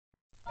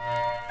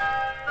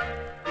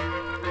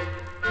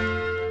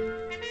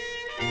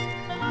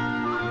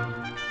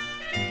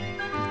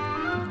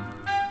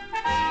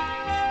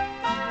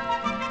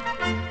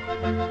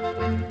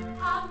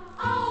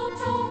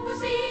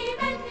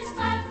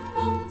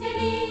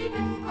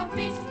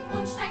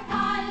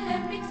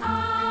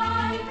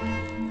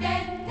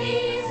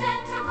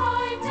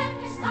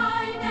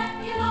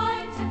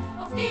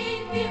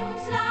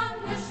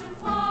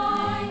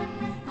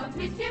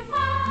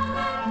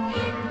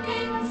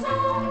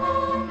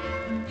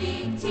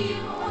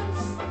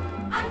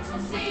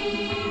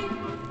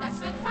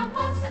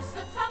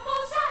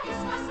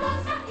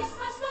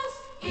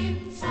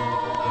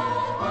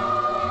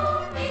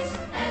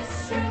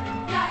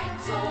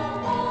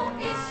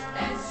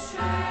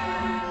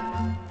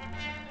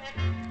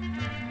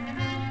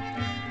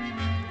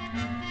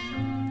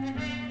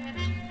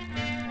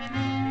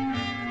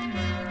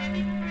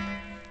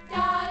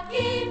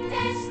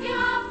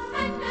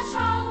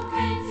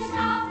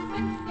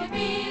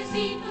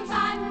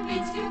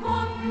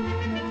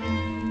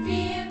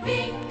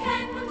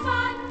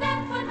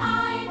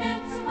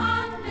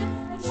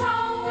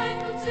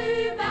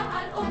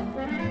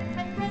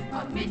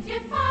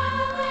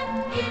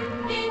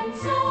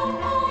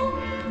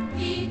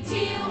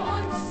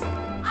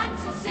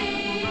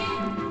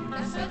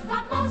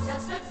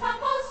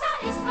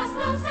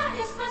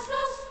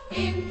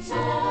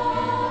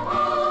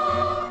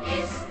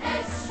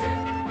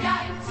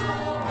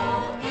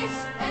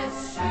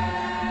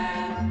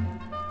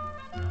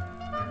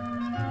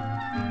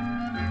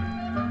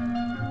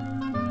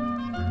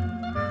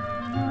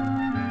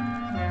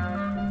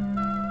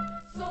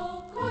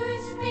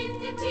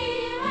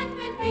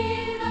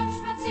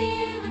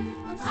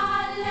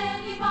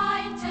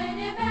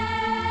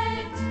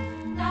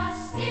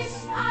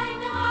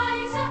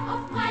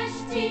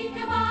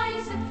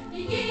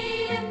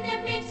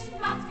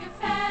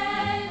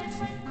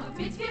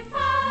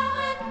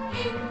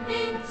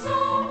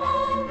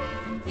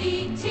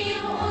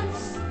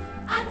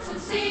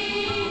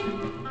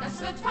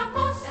wird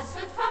famos,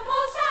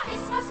 da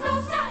ist was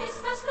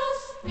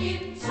los,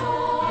 im Zoo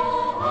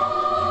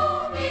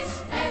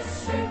ist es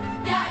schön,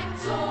 ja im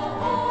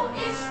Zoo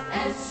ist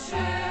es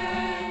schön.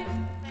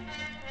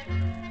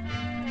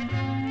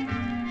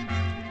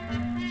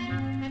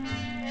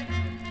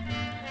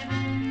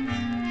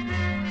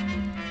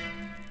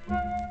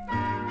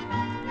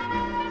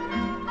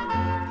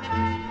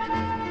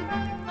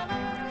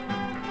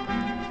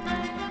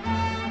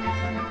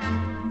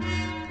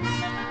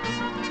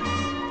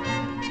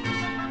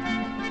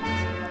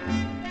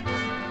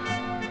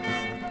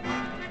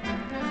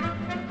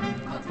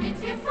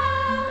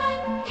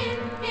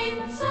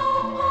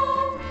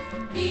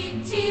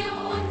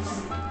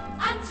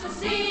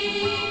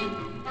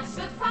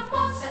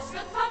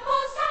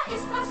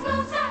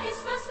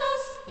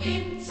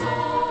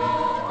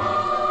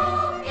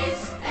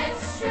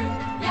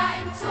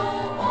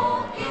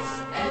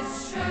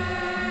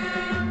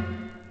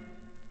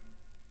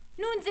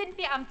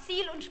 Am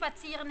Ziel und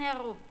spazieren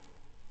herum.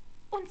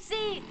 Und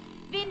seht,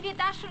 wen wir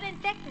da schon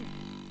entdecken.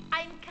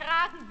 Ein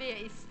Kragenbär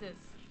ist es.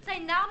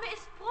 Sein Name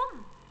ist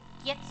Brumm.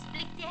 Jetzt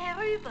blickt er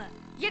herüber.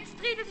 Jetzt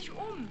dreht er sich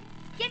um.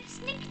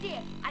 Jetzt nickt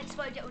er, als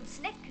wollte er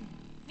uns necken.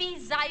 Wie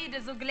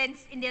Seide, so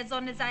glänzt in der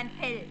Sonne sein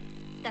Fell.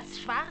 Das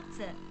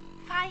schwarze,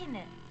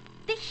 feine,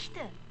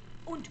 dichte.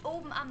 Und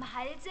oben am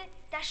Halse,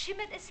 da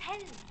schimmert es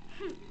hell.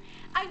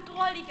 Ein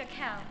drolliger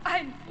Kerl,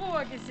 ein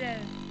froher Gesell.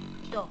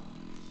 Doch,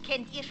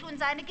 kennt ihr schon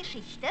seine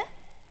Geschichte?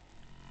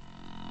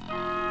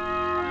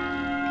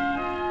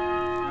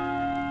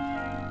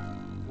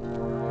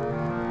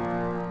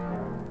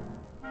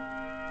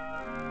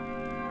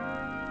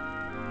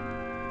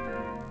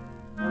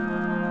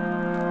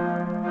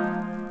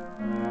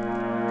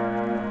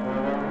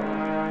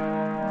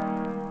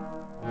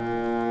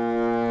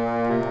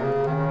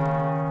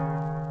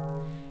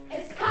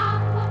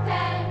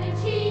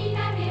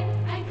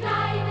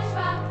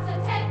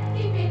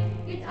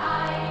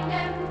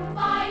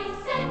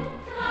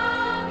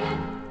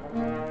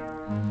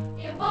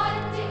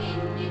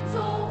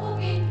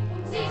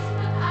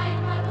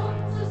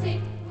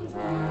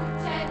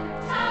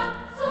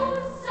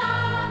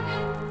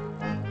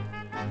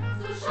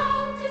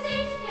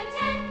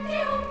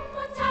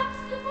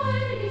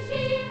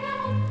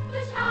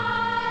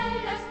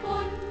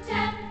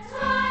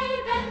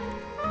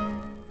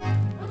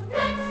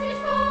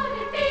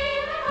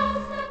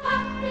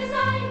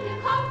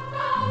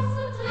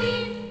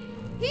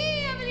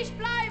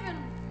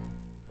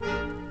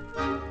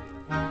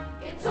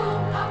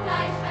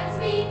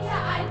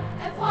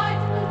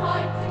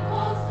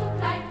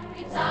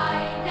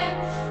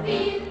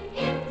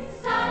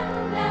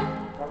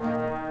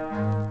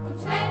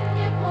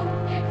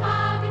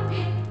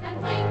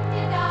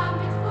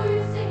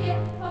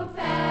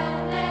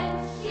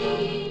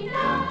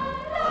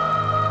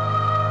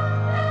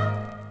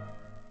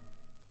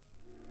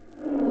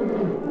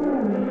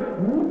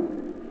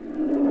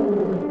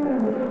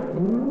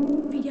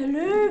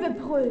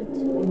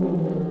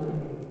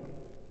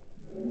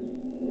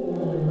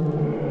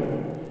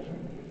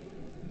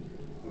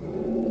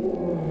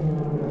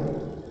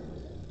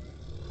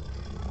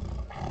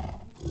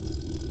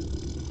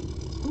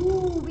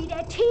 Wie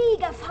der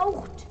Tiger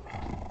faucht.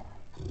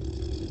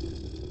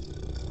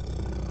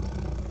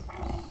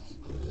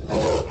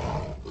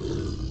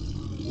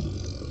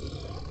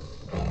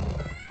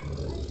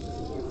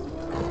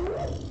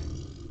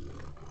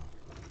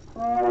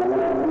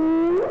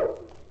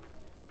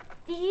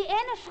 Die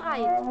Hyäne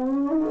schreit.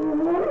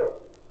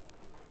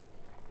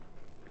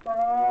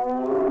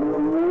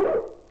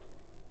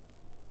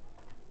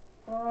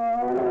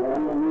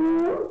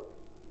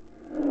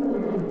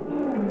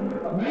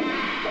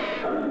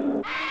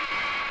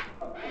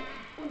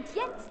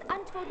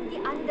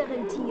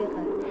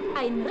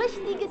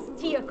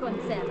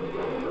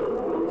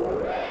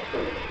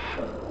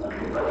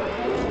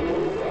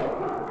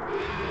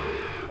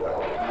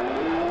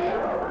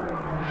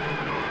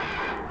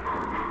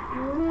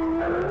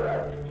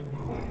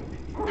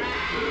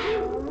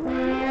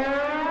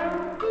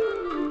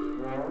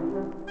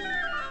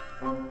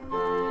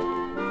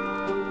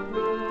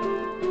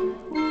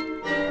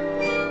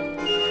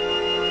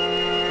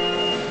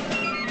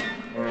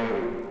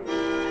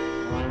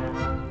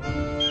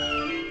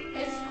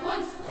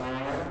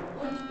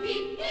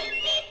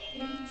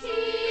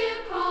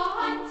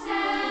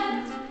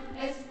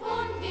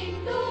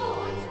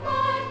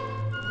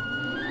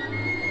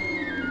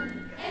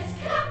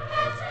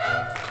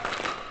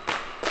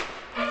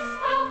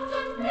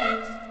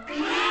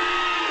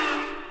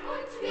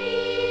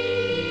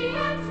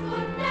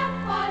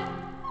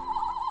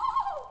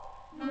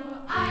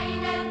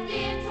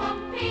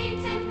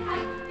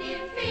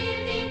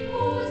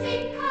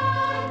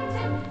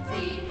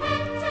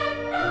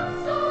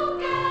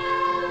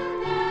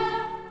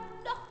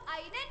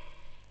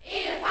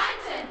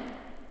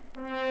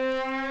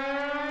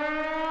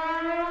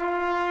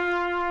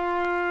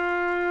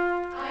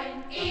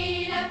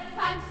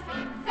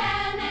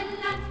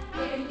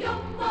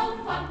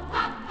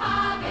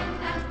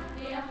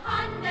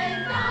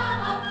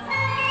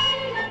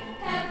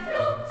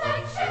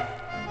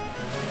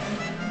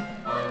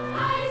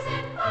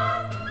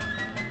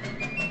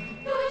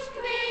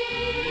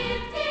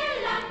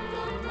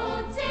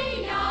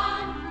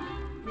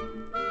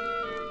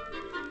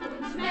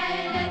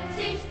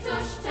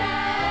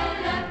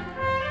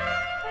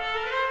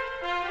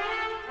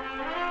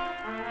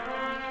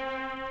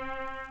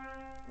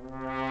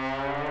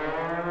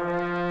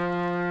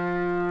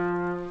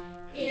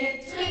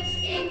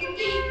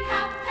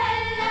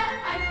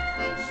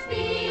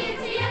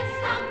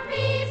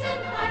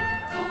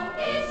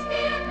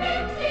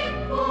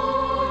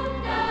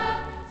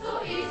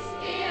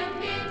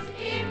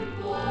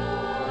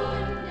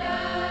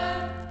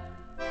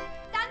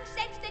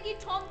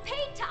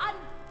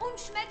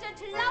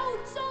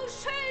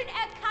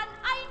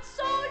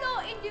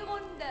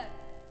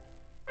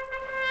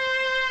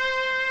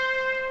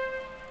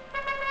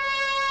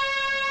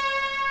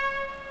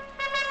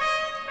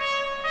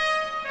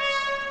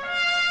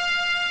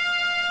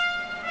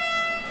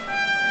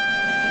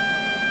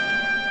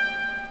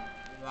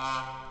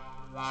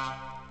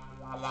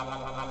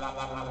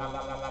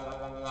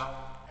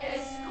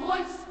 Es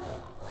grunzt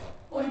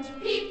und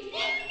piept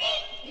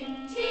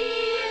im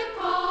Tierkonzert.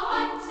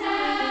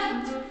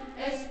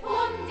 Es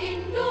brummt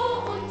in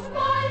Dur und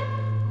Moll.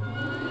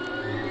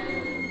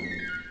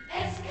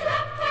 Es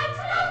klappert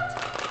laut.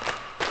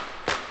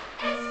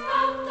 Es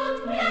faucht und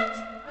blatt.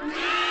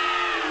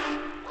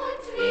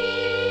 Und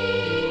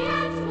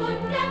wird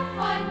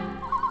wundervoll.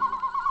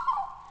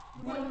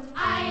 Und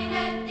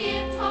eine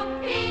der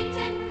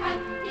Trompeten kann,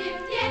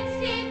 hilft jetzt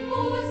den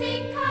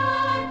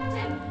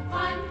Musikanten.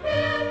 Man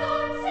hört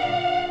und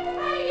singt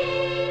bei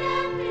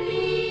jedem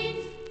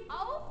Lied.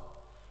 Auch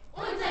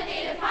unseren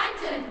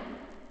Elefanten.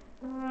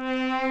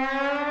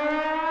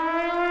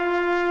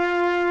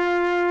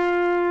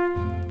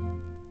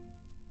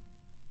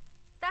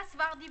 Das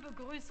war die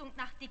Begrüßung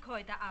nach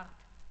Dickhäuterart.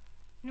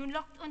 Nun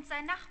lockt uns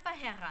sein Nachbar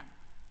heran.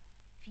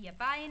 4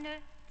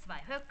 Beine,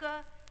 2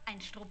 Höcke,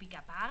 ein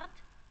struppiger Bart.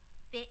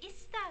 Wer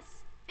ist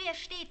das? Wer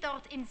steht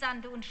dort im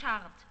Sande und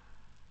scharrt?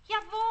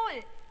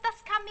 Jawohl,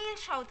 das Kamel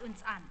schaut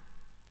uns an.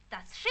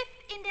 Das Schiff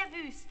in der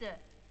Wüste,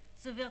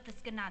 so wird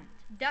es genannt.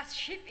 Das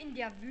Schiff in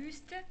der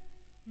Wüste?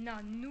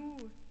 Na nu.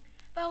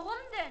 Warum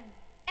denn?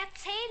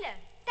 Erzähle,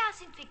 da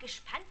sind wir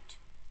gespannt.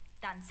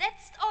 Dann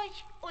setzt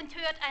euch und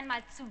hört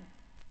einmal zu.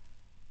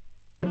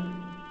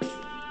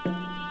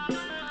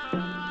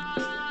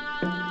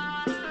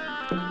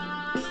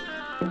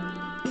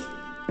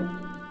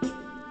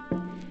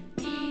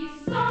 Die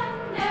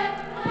Sonne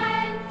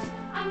brennt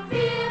am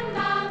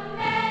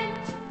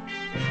Firmament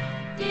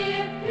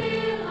der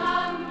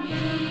Pyramiden.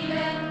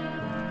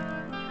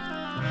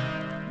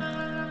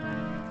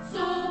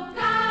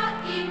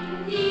 Sogar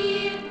im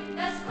Nil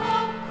das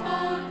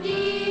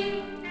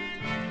Krokodil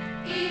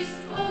ist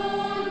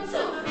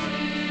unzufrieden.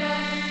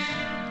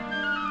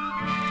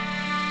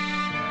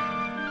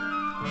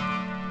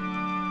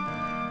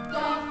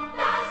 Doch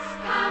das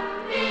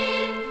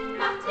Kamel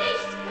macht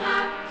nicht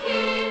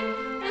Krakeel,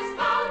 es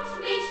baut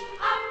nicht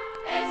ab,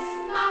 es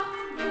macht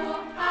nur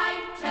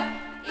heiter,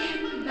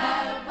 immer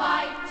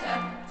weiter.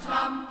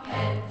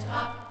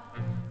 Trampeltrapp,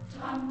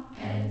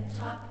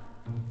 Trampeltrapp,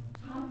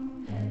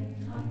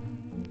 Trampeltrapp,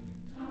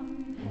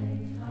 Trampeltrapp.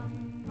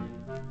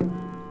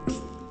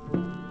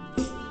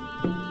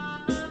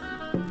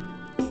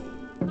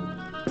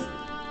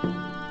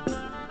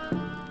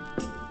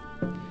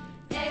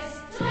 Es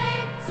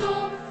trägt so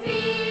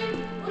viel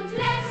und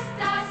lässt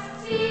das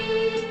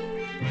Ziel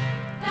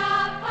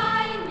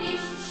dabei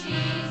nicht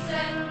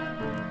schießen.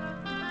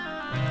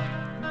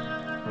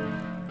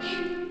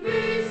 Im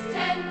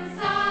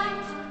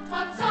Wüstensand,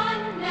 trotz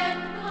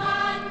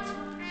Sonnenbrand,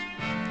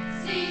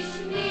 sich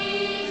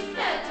nicht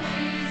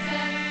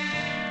verdrießen.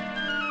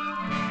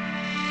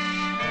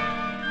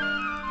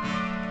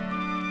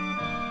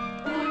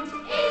 Und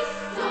ist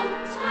zum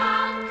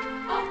Trank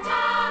auch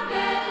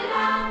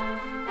tagelang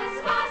das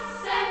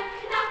Wasser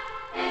knapp,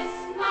 es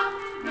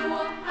macht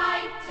nur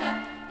heiter,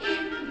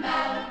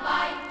 immer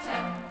weiter.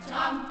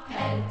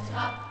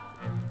 Trampeltrapp,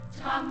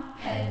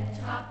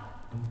 Trampeltrapp,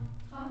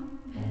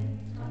 Trampeltrapp,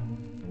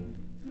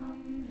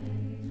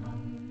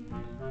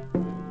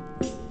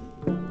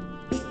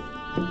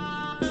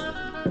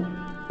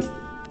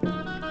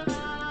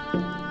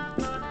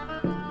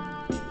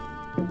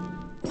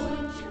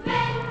 Und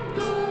wenn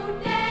du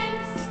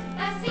denkst,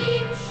 dass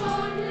ihm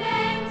schon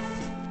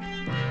längst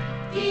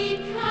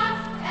die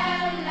Kraft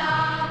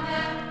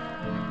erlahme,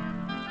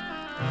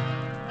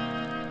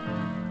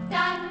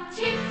 dann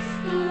tippst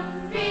du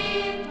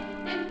fehl,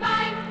 denn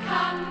beim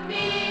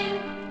Kamel,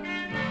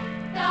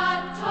 da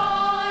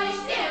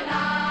täuscht der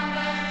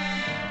Name.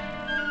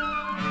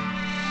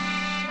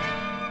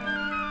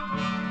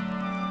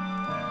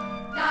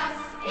 Das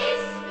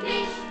ist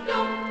nicht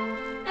dumm,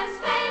 das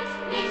fällt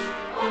nicht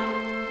um,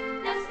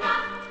 das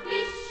macht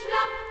nicht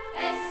schlapp,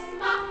 es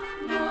macht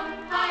nur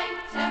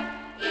heiter,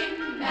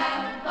 immer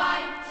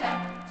weiter.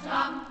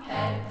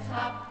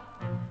 Trampeltrapp,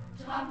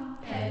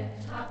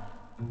 Trampeltrapp,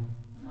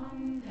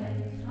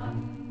 Trampeltrapp,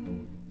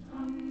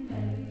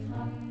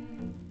 Trampeltrapp.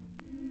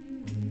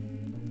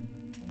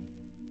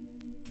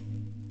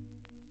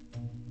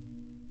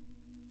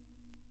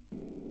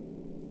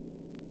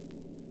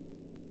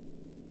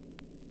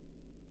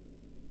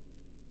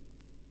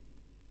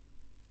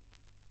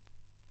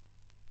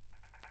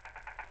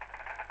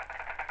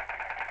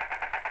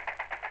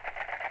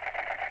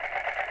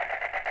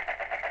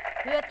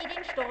 Hört ihr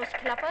den Storch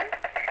klappern?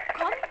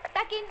 Komm,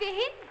 da gehen wir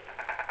hin.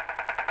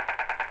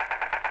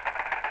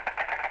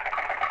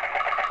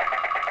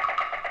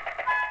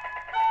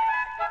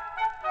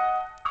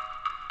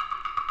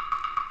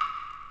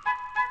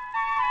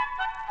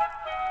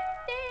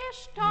 Der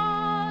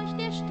Storch,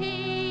 der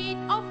steht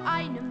auf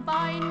einem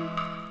Bein.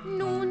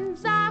 Nun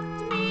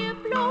sagt mir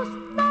bloß,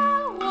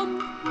 warum?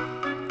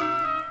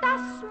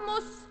 Das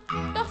muss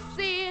doch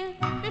sehr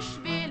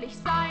beschwerlich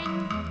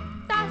sein.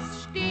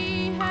 Das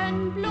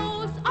Stehen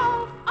bloß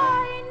auf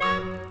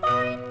einem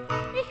Bein.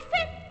 Ich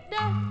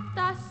finde,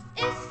 das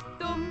ist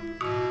dumm.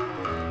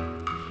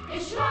 Er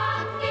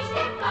schwankt nicht,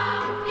 er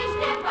wankt nicht,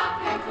 er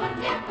wackelt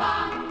und er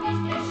bangt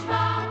nicht, er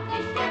schwankt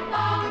nicht,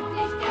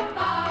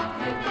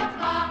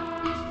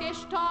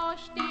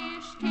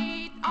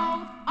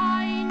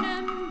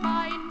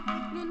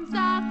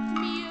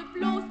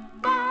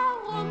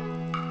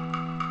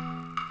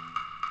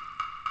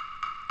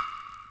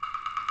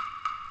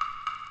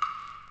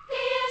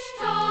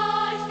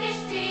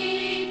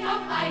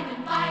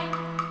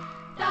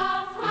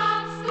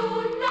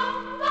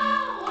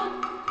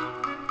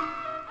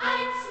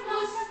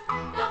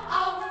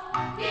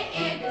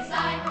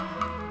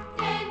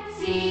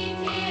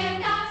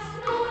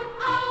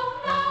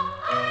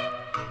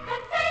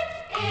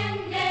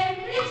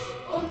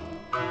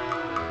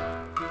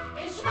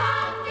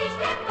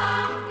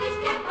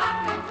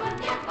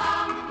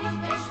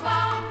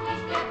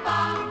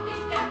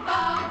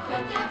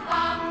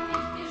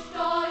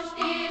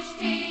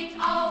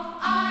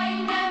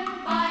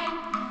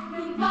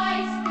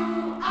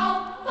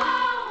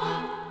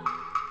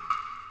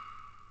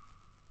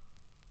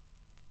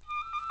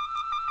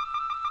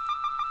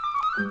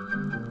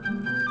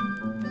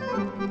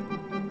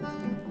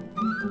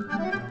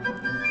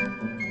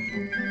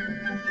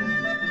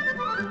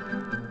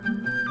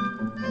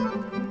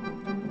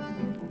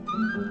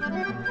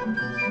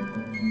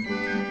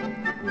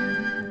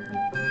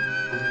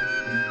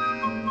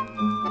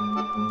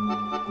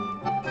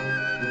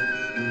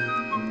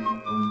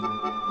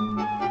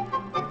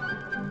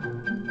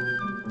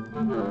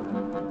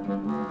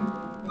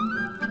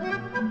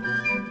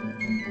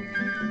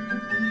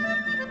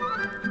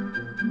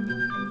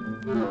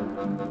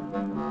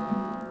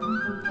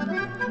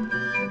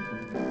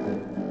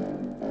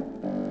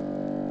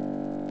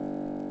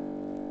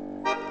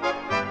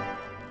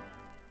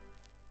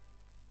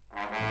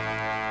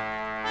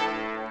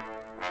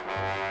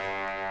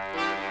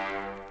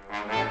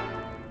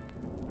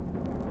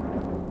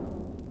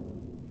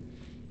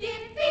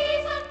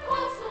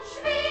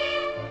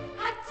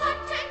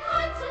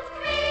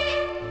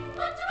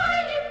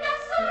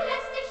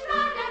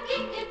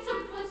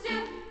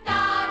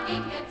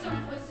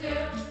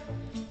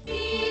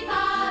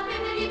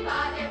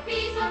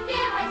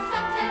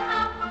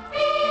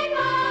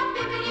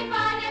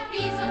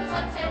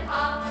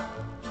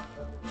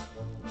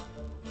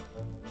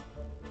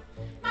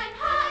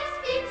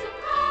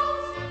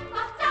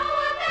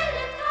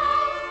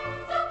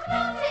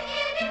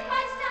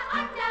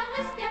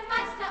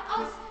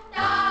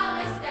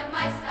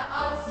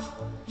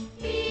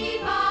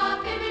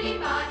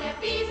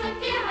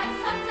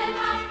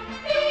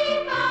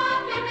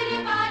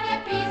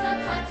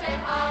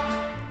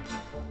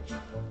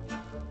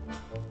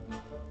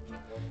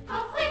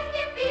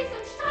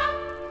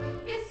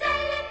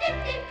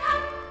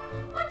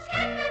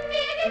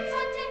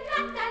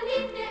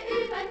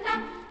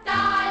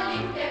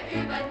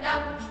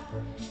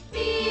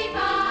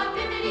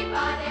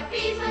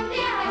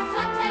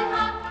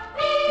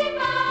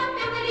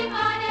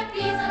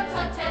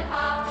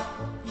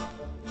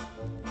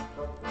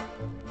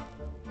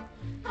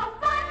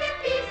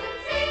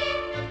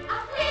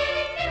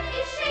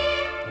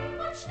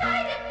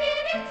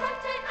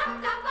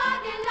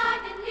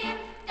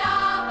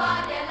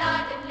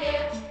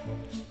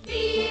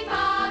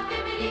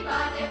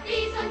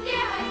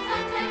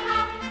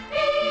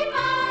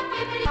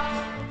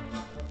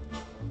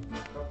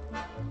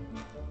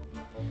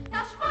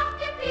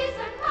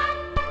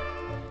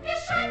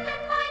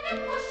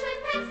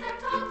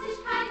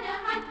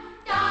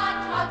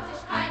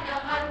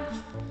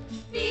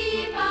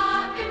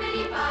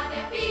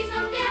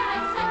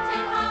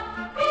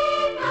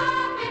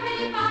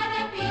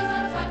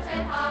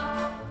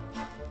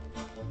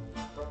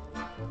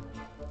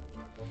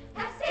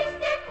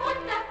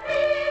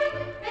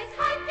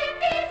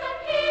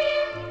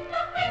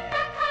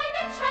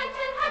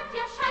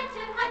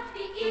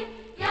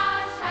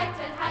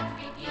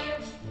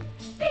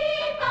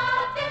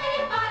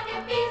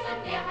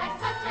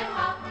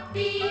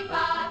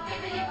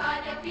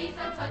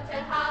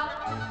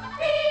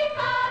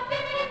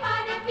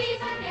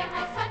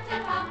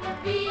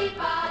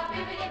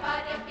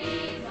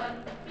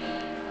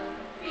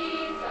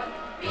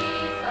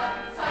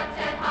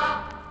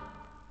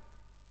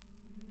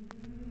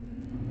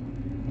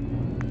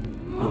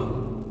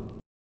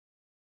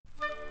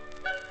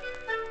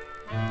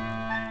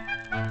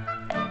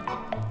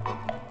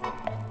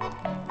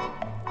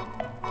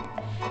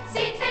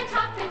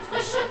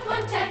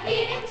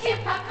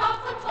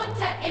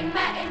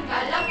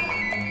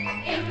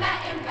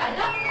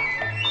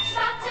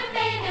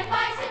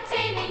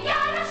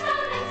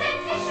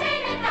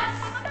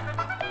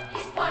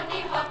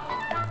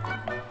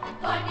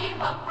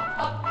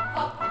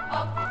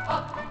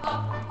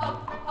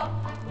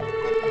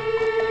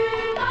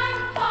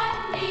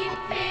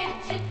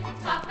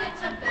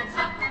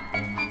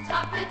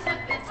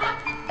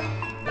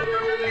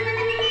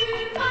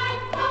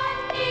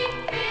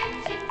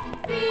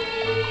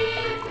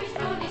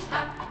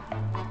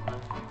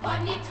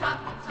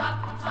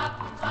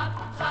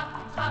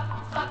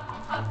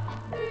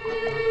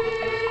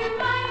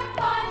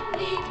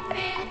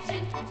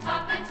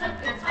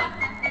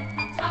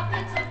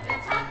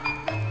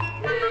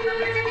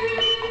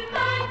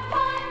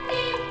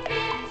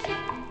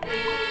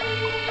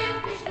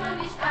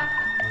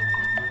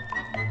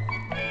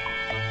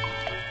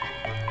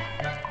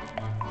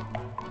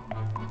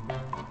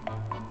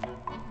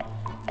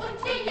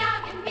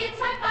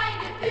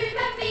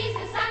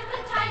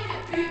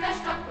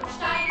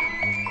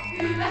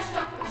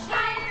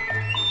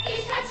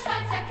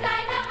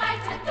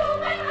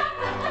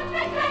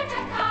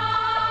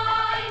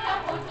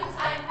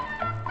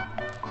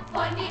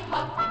 Von die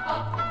hopp, hopp,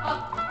 hopp,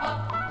 hopp,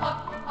 hopp,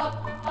 hopp,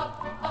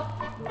 hopp,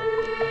 hopp, hopp.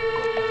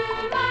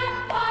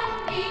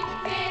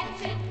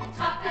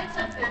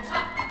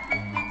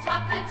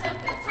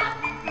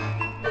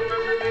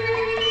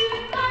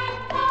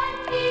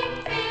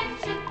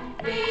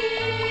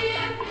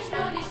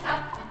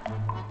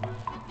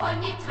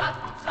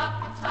 trapp,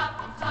 trapp,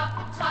 trapp,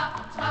 trapp,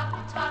 trapp,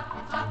 trapp,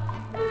 trapp.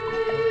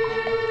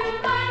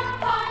 Mein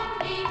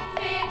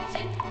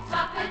Ponypferdchen,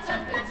 trappel,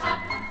 trappel,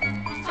 trapp,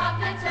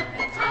 trappel,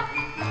 trappel, trapp.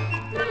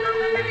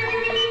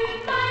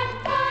 Mein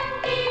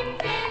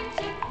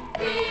Ponypferdchen,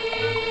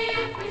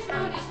 wirf mich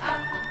nur nicht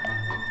ab.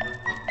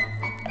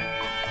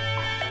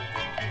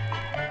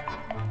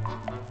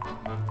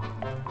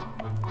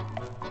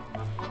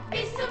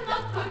 Bis zum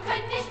Nordpol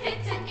könnt ich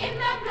flitzen,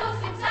 immer bloß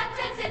im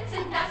Sattel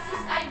sitzen, das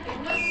ist ein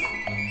Genuss,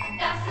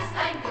 das ist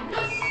ein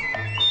Genuss.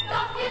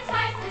 Doch jetzt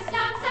heißt es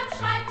langsam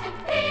schreiten,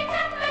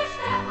 Peter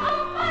möchte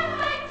auch mal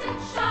reiten,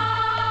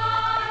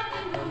 schade,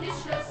 nun ist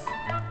Schluss.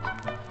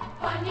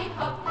 Pony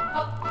hopp,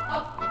 hopp,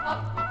 hopp,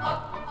 hopp,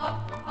 hopp,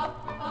 hopp, hopp,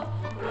 hopp.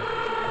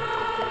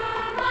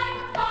 Mein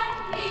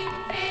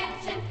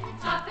Ponypferdchen,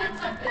 trappel,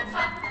 trappel,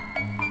 trapp,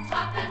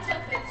 trappel,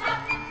 trappel,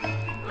 trapp.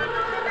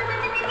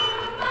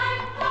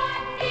 Mein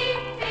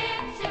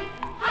Ponypferdchen,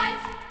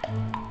 halt,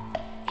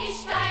 ich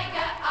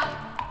steige ab.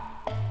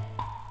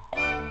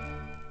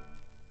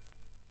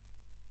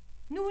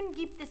 Nun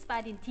gibt es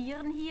bei den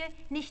Tieren hier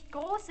nicht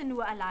große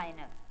nur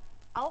alleine.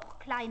 Auch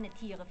kleine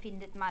Tiere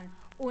findet man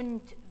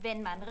und,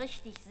 wenn man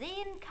richtig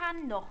sehen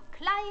kann, noch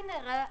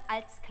kleinere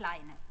als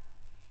kleine.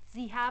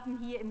 Sie haben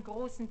hier im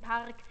großen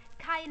Park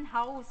kein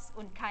Haus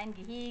und kein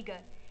Gehege,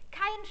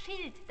 kein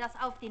Schild, das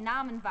auf den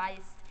Namen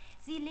weist.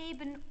 Sie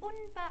leben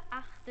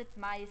unbeachtet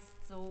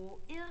meist so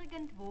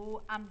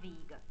irgendwo am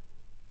Wege.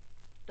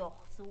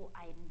 Doch so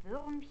ein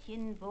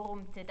Würmchen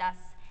wurmte das,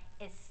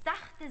 es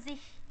dachte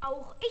sich,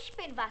 Auch ich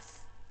bin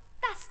was.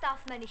 Das darf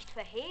man nicht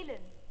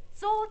verhehlen.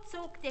 so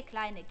zog der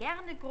Kleine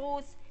gerne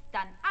groß,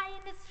 dann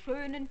eines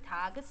schönen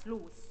Tages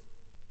los.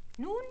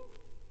 Nun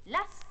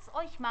lasst's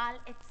euch mal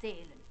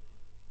erzählen.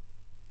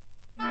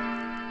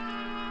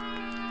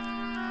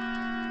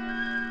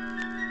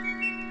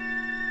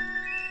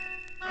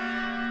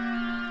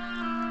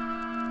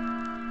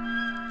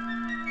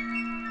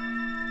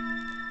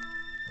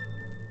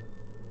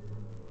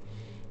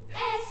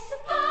 Es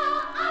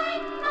war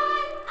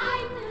einmal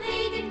ein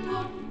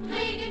Regenwurm,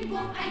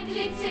 Regenwurm, ein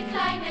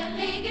klitzekleiner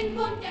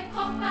Regenwurm, der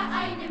kroch bei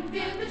einem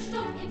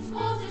Wirbelsturm ins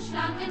große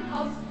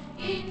Schlangenhaus,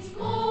 ins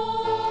große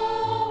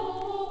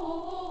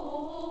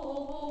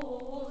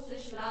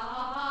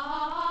Schlangenhaus.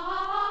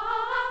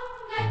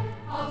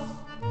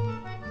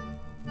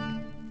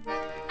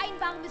 Ein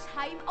warmes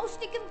Heim aus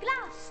dickem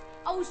Glas,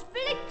 aus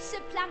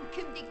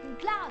blitzeblankem dicken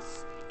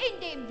Glas, in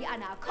dem die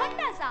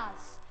Anaconda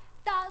saß.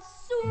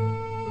 Das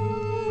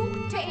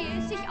suchte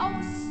er sich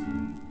aus.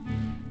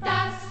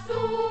 Das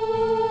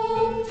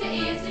suchte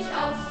er sich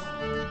aus.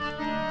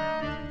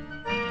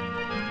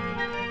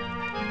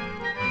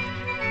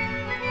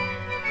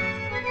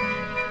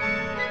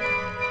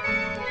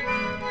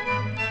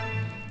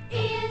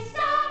 Er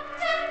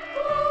sagte,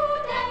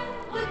 Bruder,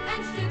 rück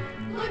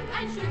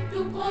ein Stück, du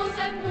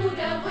großer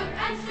Bruder, rück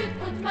ein Stück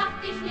und mach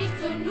dich nicht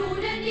so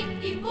nudelig,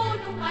 die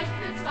Wohnung reicht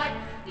für zwei,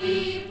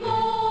 die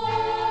Wohnung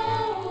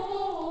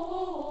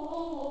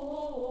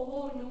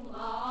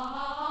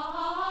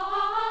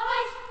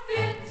reicht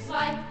für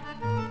zwei.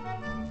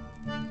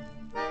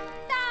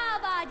 Da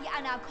war die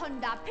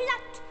Anaconda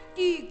platt,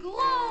 die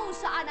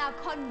große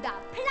Anaconda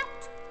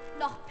platt,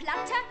 noch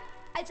platter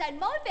als ein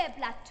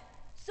Maulbeerblatt.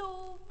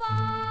 So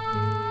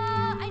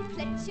war ein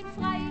Plätzchen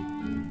frei.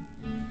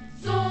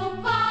 So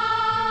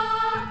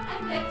war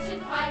ein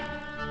Plätzchen frei.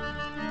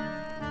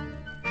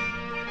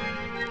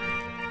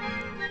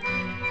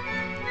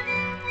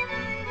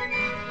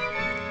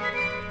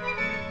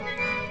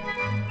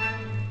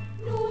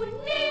 Nun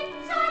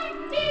nimmt seit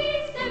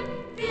diesem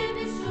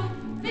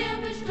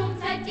Wirbelsturm,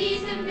 seit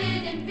diesem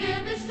wilden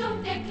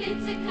Wirbelsturm, der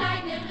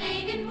klitzekleine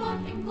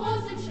Regenwurm im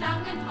großen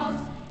Schlangenhaus,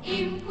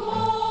 im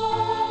großen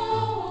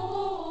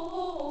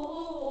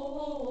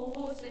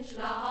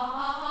Schlangenhaus.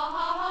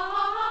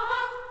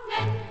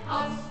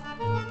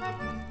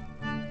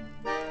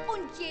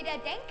 Und jeder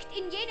denkt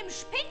in jenem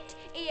Spind,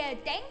 er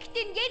denkt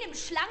in jenem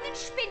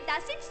Schlangenspind, da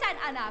sitzt ein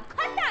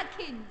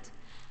Anaconda-Kind.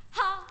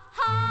 Ha,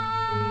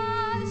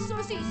 ha,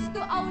 so siehst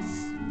du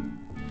aus.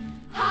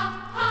 Ha,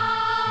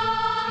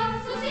 ha,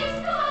 so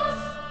siehst du aus.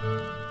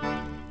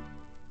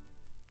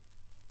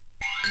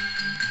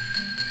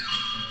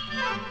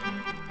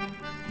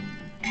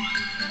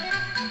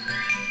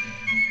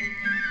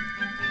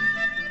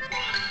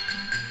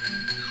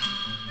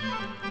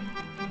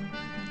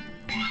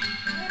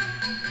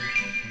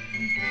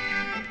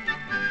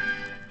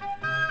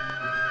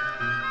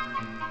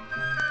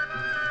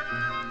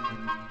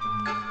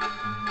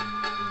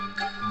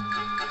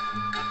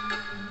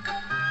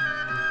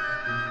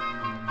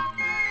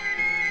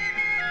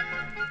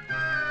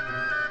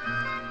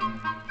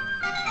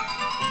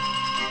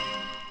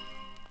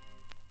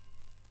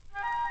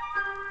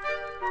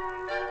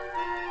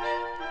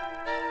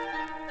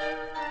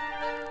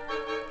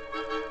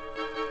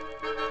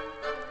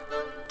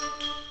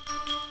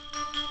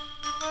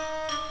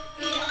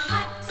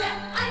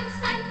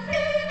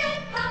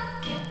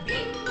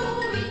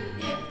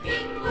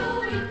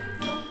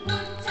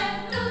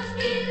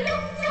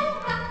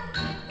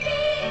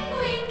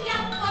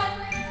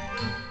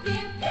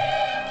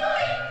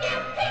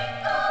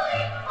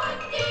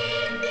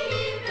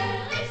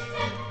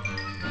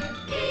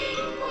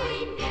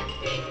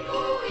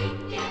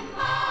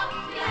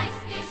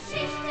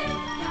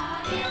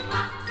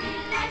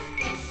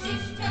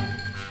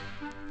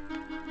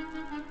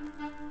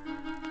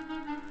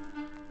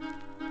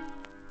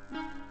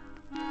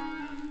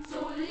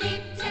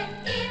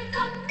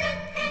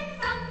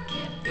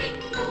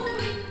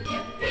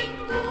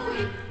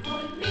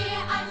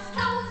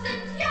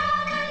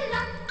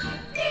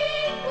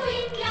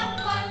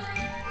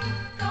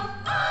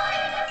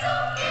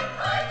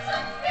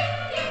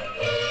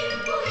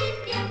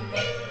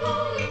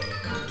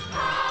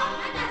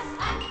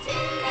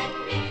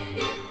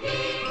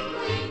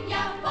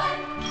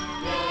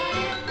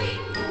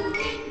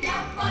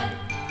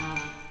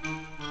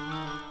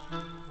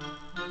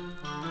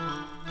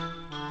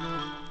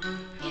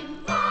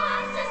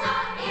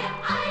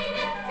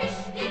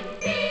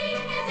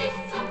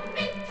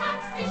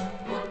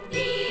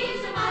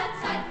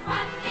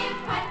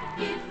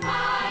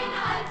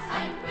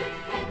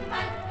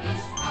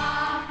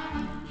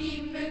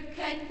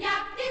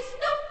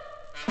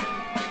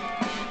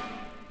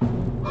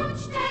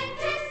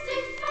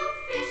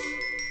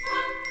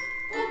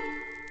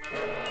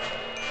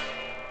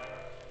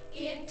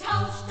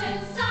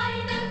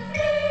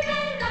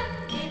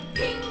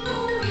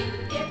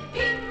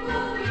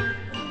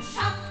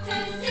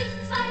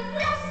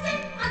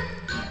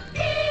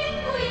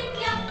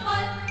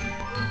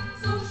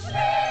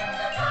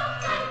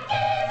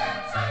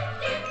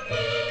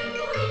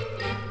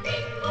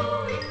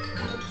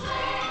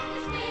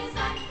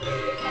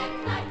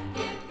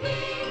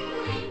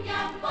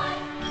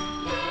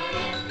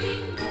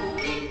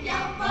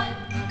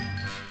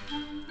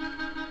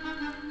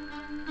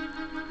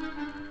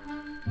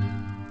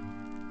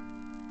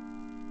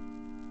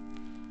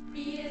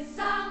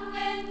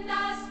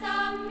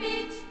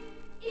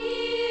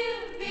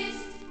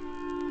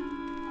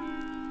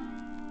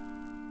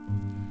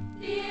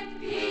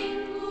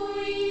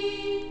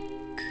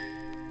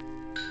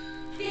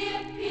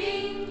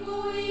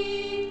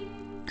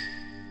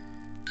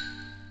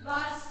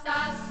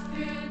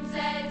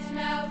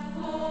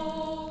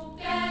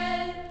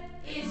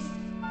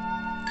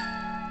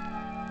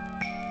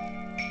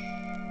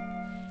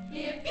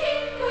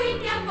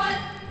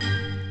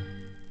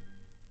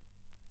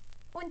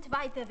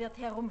 weiter wird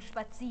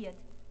herumspaziert.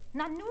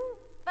 Nanu,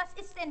 was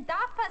ist denn da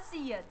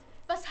passiert?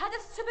 Was hat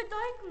es zu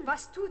bedeuten?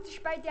 Was tut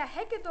sich bei der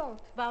Hecke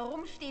dort?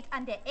 Warum steht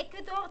an der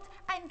Ecke dort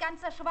ein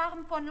ganzer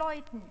Schwarm von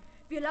Leuten?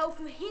 Wir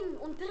laufen hin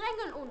und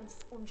drängen uns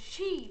und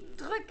schieben,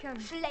 Drücken,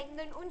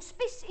 schlängeln uns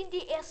bis in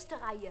die erste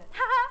Reihe.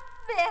 Haha,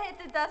 wer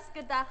hätte das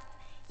gedacht?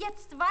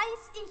 Jetzt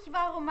weiß ich,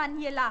 warum man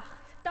hier lacht.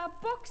 da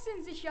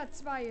boxen sich ja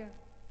Zweie.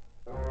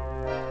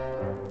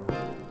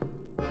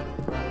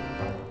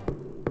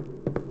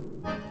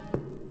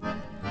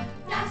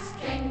 Das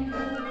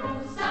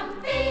Känguruh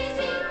samt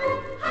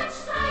Besuch hat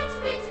Streit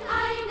mit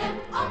einem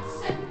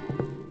Ochsen.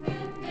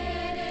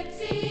 Gefährdet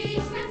sich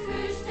ganz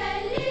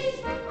fürchterlich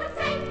und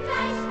fängt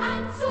gleich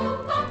an zu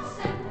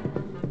boxen.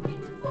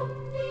 Mit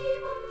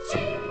Bum-di-Bum,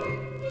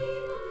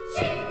 Ching-Bum-di-Bum,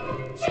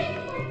 Ching-Bum,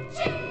 Ching-Bum,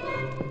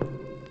 Ching-Bum.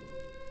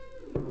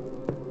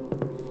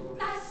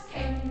 Das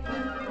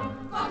Känguruh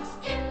boxt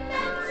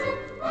immerzu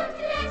und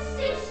lässt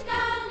sich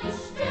gar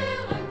nicht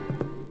stören.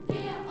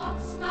 Der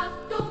Ochs macht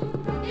dumm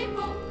den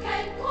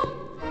Buckel krumm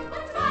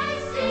und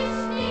weiß sich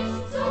nicht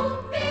zu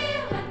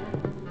wehren.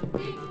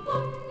 Mit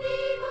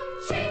Bum-di-Bum,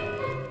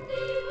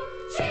 Ching-Bum-di-Bum,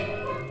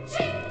 Ching-Bum,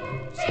 Ching-Bum,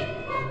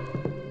 Ching-Bum.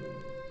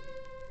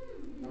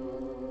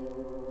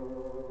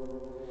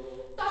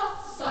 Doch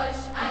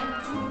solch ein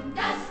Tun,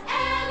 das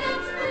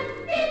ärgert nun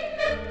die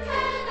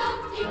Mücke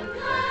dort im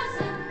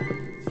Grase.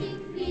 Sie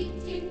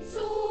fliegt ihm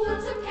zu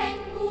zum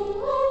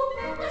Känguruh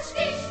und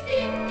sticht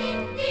ihm in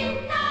die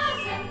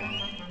Nase.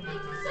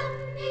 Mit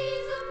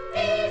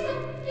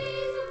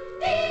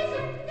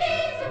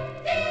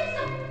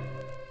Summ-di-Summ-di-Summ-di-Summ-di-Summ-di-Summ-di-Summ.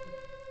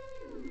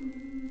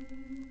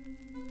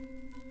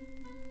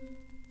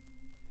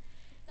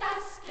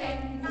 Das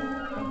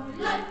Känguruh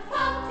läuft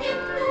fort im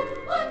Flug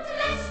und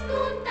lässt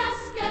nun das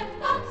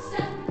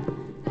Geboxe.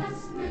 Das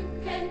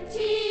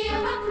Mückentier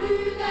war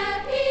klüger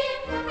hier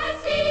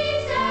als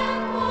dieser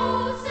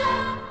große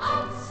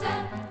Ochse.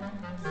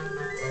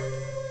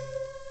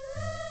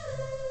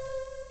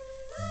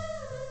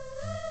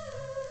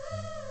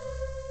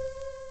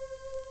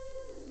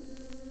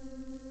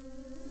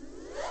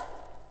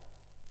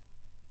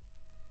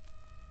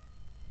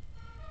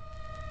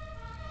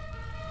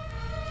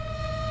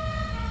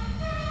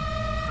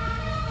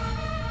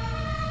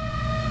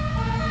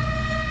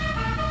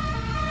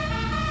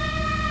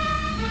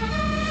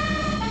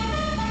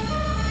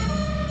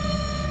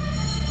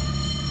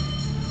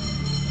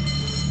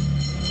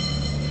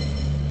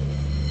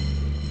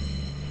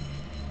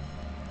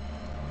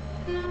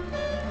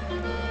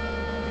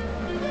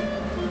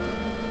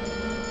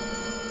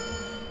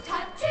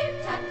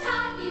 Tatütata,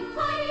 die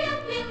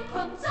Feuerwind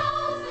kommt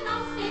sausen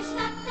aus der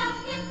Stadt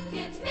dahin,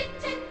 fährt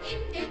mitten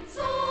in den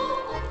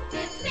Zoo,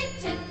 fährt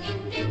mitten in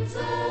den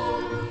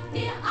Zoo.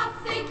 Der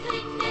Affe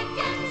kriegt ne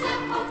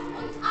Gänsehaut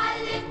und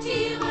alle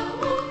Tiere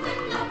rufen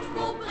laut,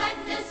 wo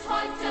brennt es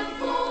heute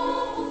wo?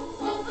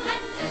 Wo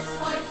brennt es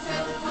heute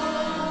wo?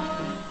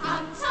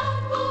 Am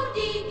Zaun, wo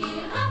die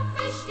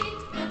Giraffe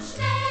steht, wird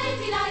schnell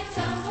die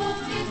Leiter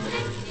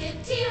hochgedreht. Der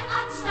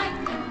Tierarzt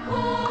steigt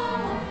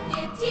empor,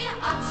 der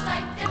Tierarzt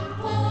steigt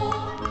empor.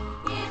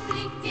 Er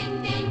blickt in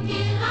den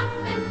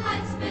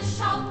Giraffenhals,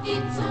 beschaut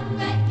die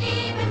Zunge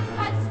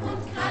ebenfalls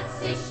und kratzt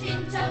sich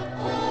hinterm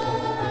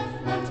Ohr,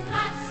 und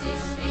kratzt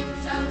sich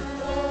hinterm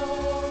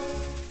Ohr.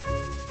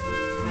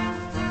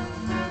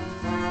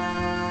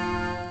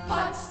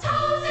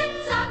 Potztausend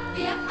sagt,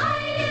 wir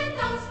eilen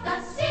aus,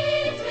 das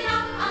sieht mir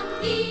nach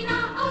Angina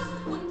aus.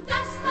 Und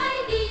das bei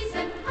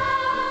diesem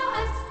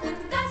Hals, und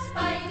das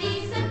bei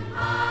diesem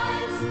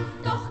Hals.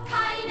 Doch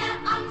keine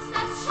Angst,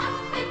 das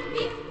schaffen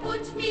wir,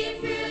 und mir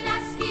für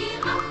das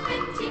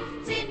Giraffentier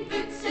 10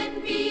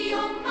 Büchsen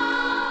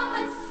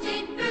Biomals,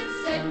 10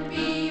 Büchsen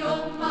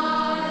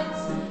Biomals.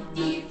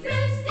 Die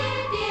flößt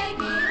der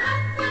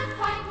Giraffe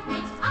fein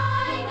mit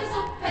einer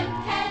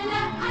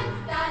Suppenkelle ein.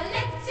 Da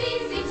leckt sie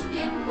sich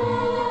den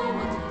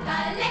Mund, da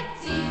leckt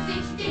sie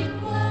sich den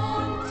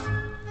Mund.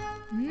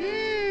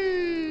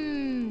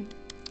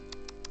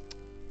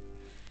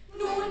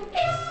 Nun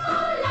ist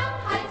Frau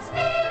Langhals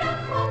wieder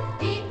froh,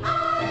 wie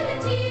alle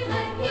Tiere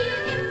hier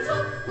im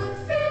Zoo, und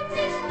fühlt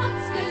sich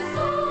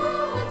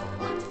motzgesund,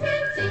 und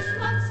fühlt sich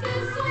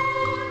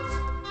motzgesund.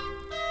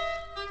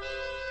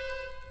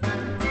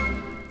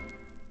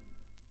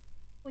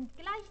 Und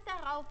gleich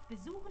darauf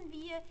besuchen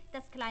wir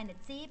das kleine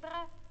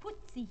Zebra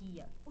Putzi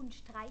hier. Und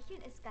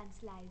streicheln es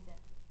ganz leise.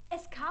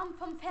 Es kam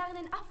vom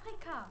fernen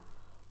Afrika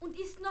und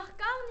ist noch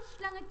gar nicht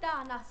lange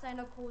da nach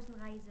seiner großen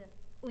Reise.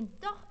 Und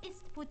doch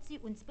ist Putzi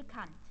uns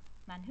bekannt.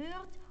 Man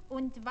hört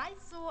und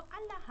weiß so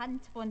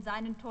allerhand von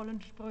seinen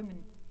tollen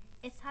Sprüngen.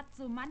 Es hat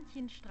so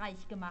manchen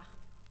Streich gemacht.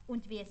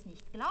 Und wer es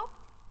nicht glaubt,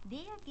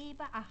 der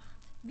gebe Acht.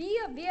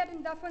 Wir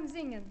werden davon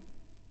singen.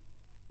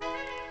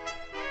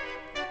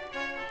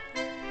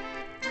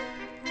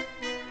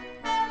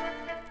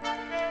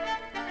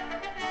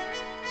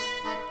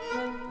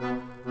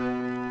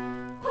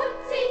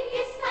 Putzi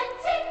ist ein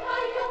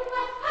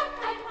Zebrajunge, hat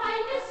ein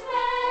feines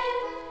Fell.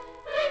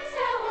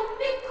 Ringsherum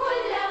wie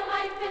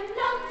Kullerreifen,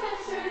 lauter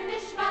schöne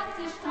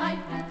schwarze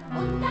Streifen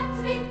und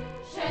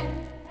dazwischen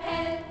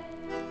hell.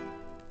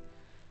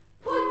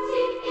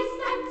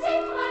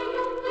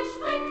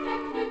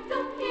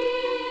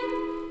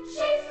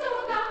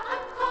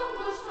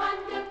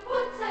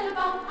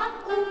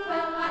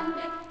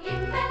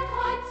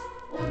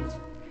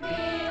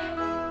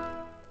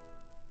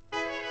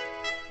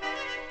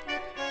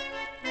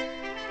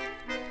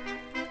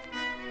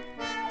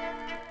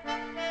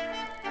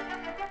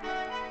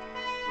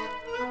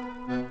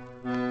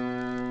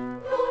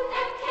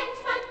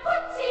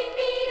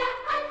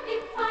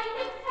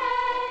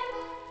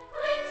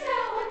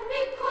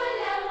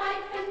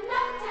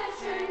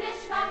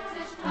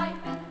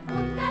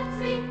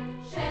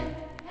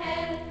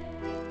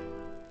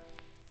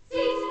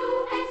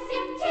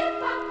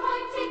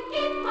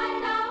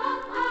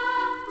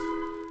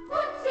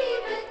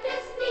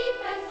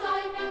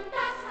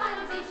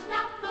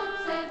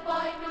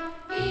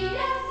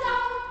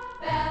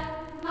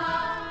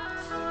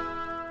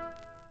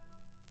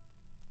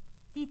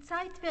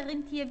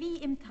 Rentier wie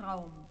im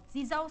Traum.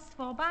 Sie saust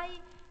vorbei,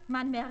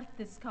 man merkt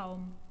es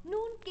kaum.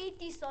 Nun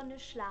geht die Sonne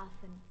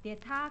schlafen. Der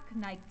Tag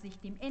neigt sich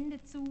dem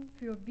Ende zu.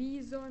 Für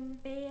Bison,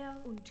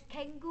 Bär und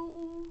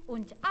Känguruh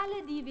Und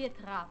alle, die wir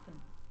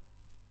trafen.